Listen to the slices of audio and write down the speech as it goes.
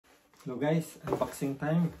Hello guys, unboxing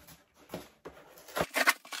time.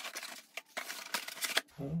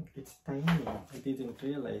 Oh, it's tiny. I didn't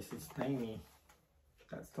realize it's tiny.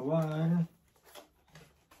 That's the one.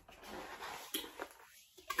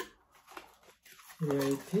 Here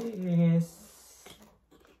it is.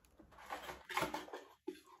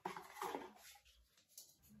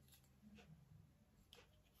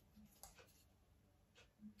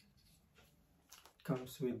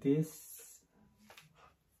 Comes with this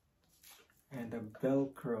and a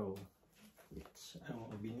Velcro, which I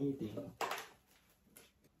will be needing.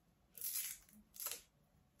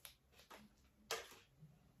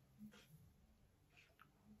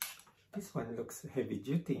 This one looks heavy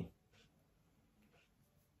duty.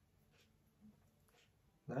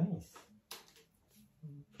 Nice.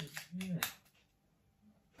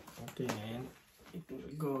 Okay, and it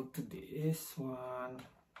will go to this one.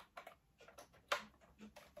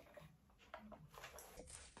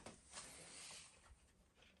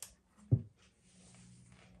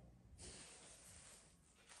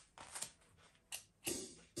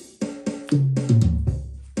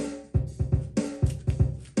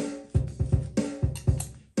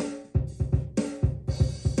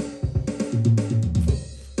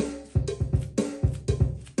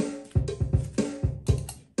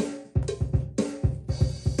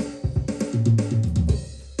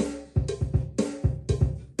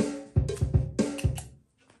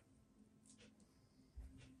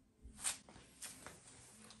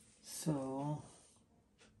 So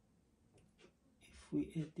if we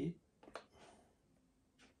edit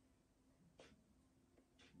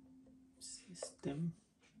system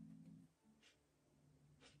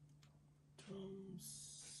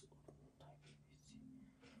drums,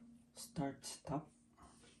 start stop,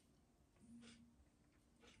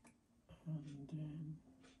 and then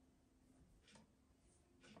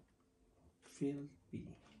field B,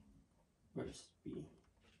 verse B.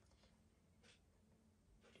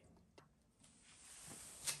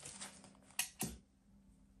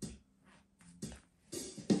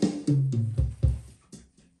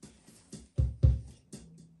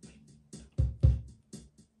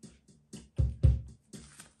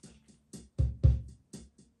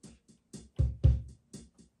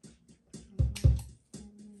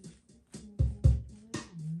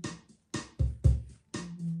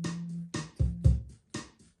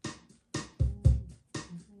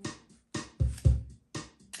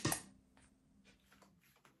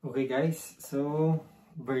 Okay guys, so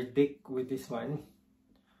verdict with this one,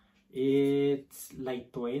 it's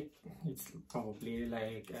lightweight. It's probably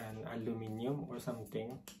like an aluminum or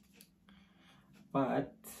something,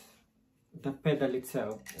 but the pedal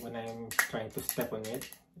itself, when I'm trying to step on it,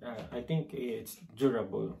 I think it's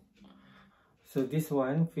durable. So this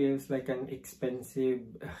one feels like an expensive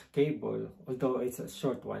cable, although it's a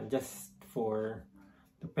short one just for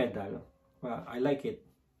the pedal. Well, I like it.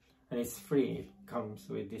 And it's free. It comes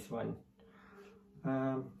with this one.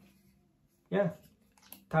 Yeah,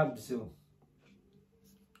 Tavsou.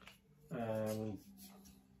 I'm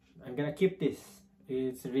gonna keep this.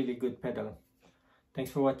 It's a really good pedal.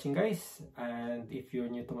 Thanks for watching guys, and if you're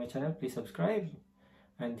new to my channel, please subscribe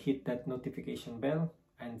and hit that notification bell,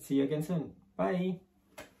 and see you again soon. Bye.